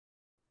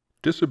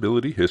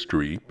Disability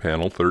History,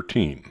 Panel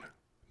 13,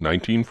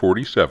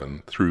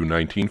 1947 through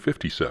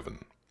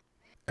 1957.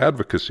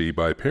 Advocacy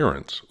by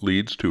parents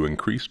leads to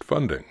increased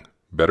funding,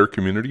 better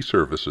community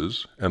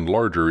services, and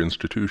larger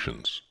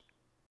institutions.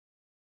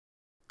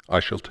 I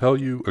shall tell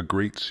you a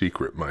great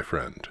secret, my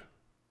friend.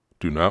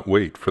 Do not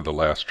wait for the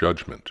Last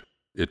Judgment.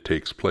 It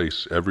takes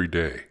place every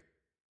day.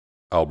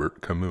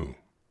 Albert Camus.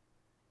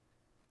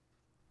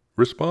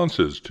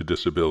 Responses to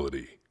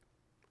disability.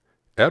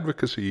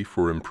 Advocacy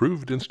for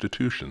improved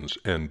institutions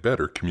and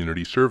better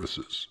community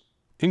services.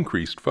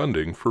 Increased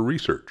funding for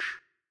research.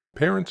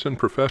 Parents and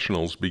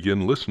professionals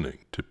begin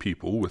listening to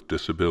people with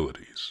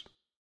disabilities.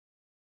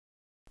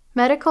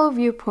 Medical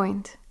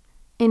viewpoint.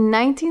 In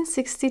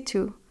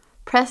 1962,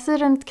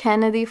 President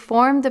Kennedy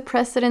formed the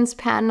President's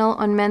Panel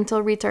on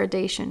Mental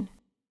Retardation.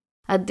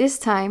 At this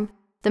time,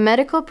 the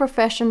medical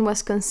profession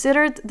was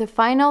considered the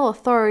final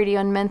authority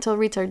on mental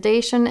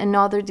retardation and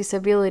other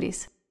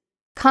disabilities.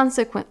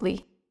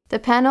 Consequently, the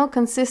panel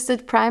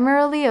consisted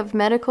primarily of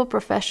medical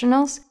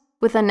professionals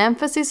with an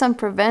emphasis on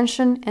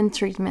prevention and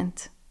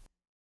treatment.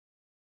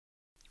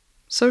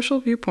 Social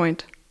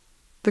viewpoint.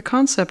 The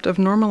concept of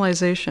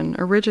normalization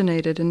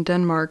originated in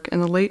Denmark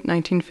in the late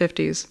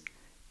 1950s.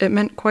 It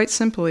meant quite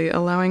simply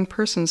allowing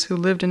persons who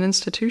lived in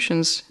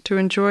institutions to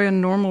enjoy a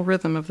normal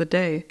rhythm of the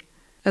day.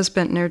 As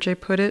Bent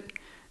Nerje put it,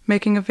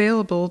 making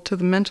available to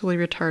the mentally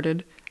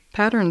retarded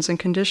patterns and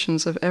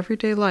conditions of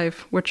everyday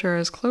life which are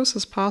as close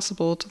as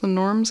possible to the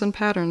norms and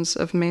patterns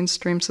of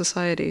mainstream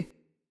society.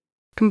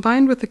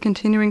 Combined with the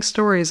continuing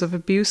stories of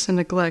abuse and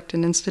neglect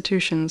in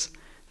institutions,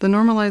 the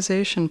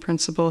normalization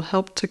principle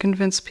helped to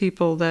convince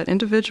people that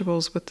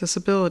individuals with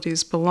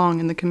disabilities belong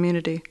in the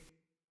community.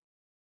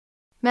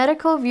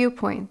 Medical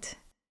viewpoint.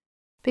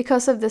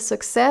 Because of the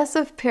success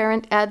of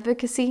parent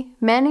advocacy,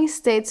 many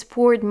states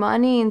poured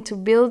money into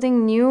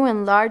building new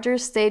and larger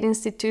state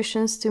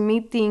institutions to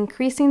meet the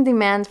increasing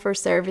demand for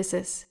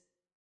services.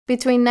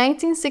 Between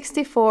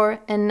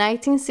 1964 and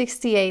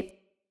 1968,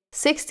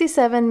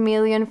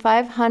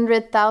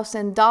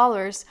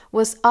 $67,500,000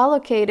 was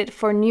allocated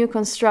for new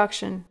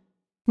construction.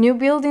 New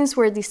buildings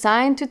were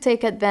designed to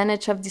take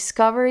advantage of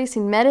discoveries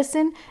in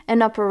medicine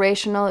and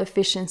operational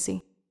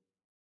efficiency.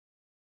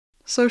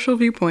 Social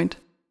viewpoint.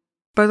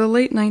 By the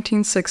late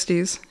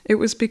 1960s, it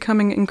was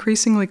becoming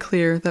increasingly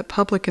clear that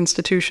public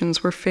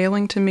institutions were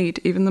failing to meet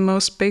even the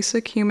most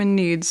basic human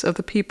needs of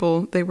the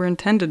people they were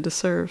intended to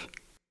serve.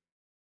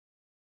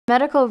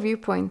 Medical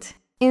viewpoint.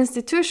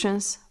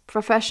 Institutions,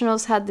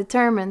 professionals had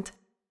determined,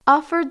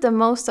 offered the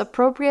most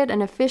appropriate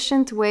and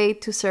efficient way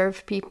to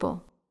serve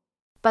people.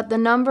 But the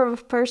number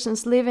of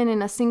persons living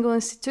in a single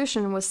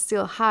institution was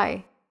still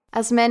high,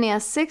 as many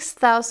as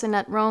 6,000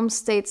 at Rome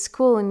State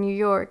School in New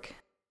York.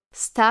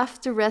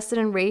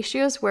 Staff-to-resident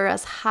ratios were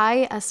as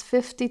high as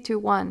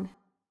 50-1.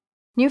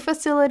 New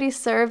facilities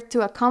served to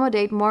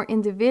accommodate more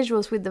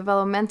individuals with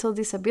developmental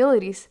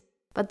disabilities,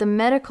 but the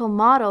medical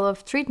model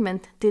of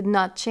treatment did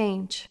not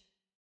change.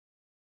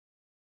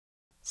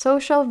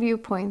 Social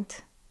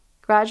viewpoint.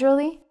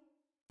 Gradually,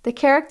 the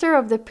character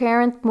of the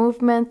parent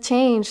movement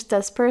changed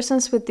as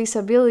persons with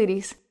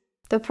disabilities,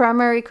 the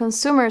primary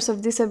consumers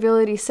of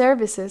disability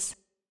services,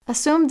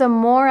 assumed a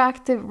more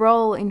active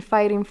role in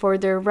fighting for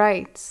their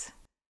rights.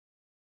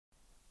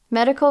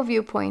 Medical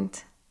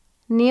viewpoint.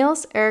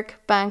 Niels Erik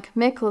Bank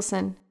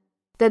Mikkelsen,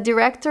 the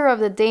director of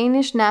the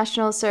Danish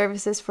National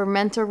Services for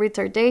Mental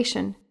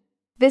Retardation,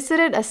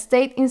 visited a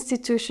state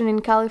institution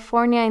in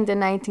California in the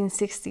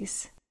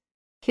 1960s.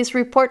 His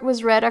report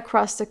was read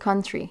across the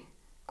country.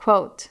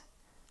 Quote,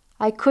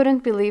 "I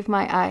couldn't believe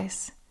my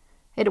eyes.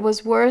 It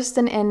was worse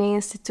than any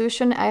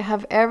institution I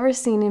have ever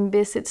seen in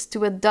visits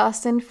to a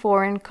dozen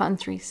foreign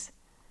countries.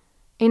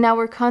 In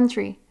our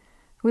country,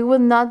 we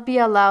would not be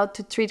allowed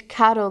to treat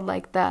cattle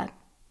like that."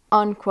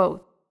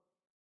 Unquote.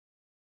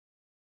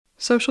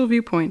 Social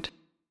viewpoint.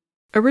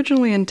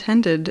 Originally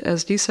intended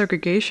as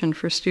desegregation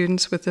for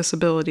students with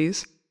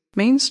disabilities,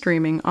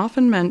 mainstreaming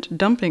often meant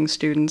dumping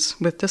students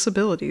with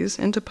disabilities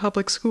into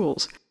public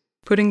schools,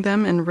 putting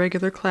them in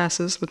regular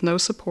classes with no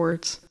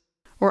supports,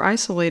 or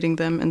isolating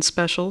them in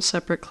special,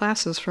 separate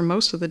classes for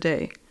most of the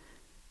day.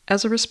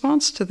 As a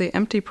response to the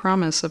empty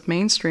promise of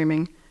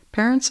mainstreaming,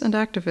 parents and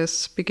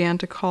activists began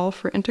to call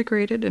for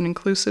integrated and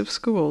inclusive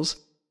schools,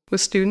 with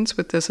students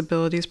with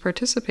disabilities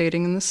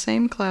participating in the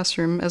same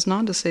classroom as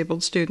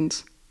non-disabled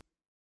students.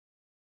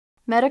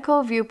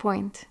 Medical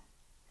viewpoint.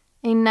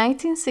 In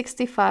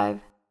 1965,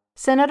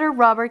 Senator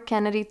Robert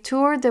Kennedy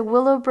toured the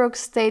Willowbrook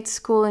State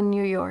School in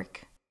New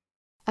York.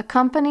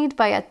 Accompanied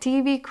by a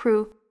TV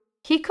crew,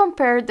 he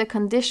compared the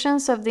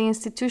conditions of the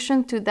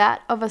institution to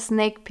that of a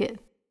snake pit.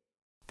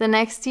 The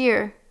next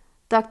year,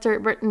 Dr.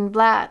 Burton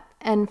Blatt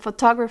and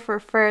photographer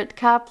Fred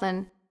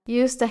Kaplan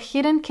used a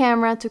hidden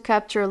camera to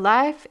capture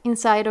life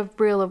inside of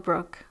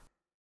Willowbrook.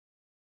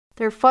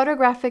 Their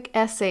photographic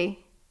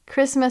essay,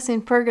 Christmas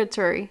in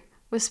Purgatory,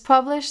 was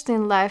published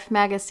in Life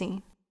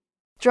magazine,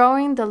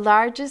 drawing the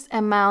largest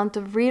amount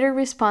of reader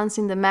response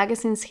in the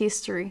magazine's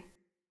history.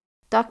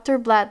 Dr.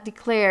 Blatt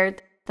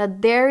declared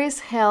that there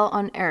is hell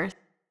on earth,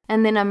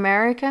 and in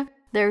America,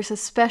 there is a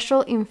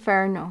special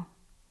inferno,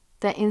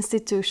 the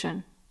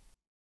institution.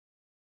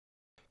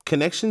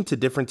 Connection to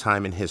different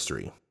time in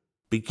history.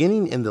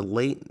 Beginning in the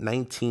late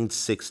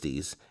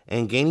 1960s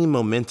and gaining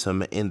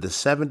momentum in the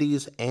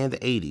 70s and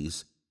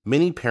 80s,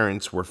 many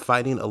parents were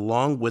fighting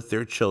along with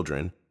their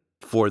children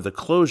for the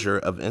closure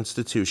of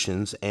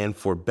institutions and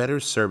for better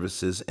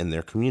services in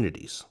their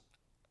communities.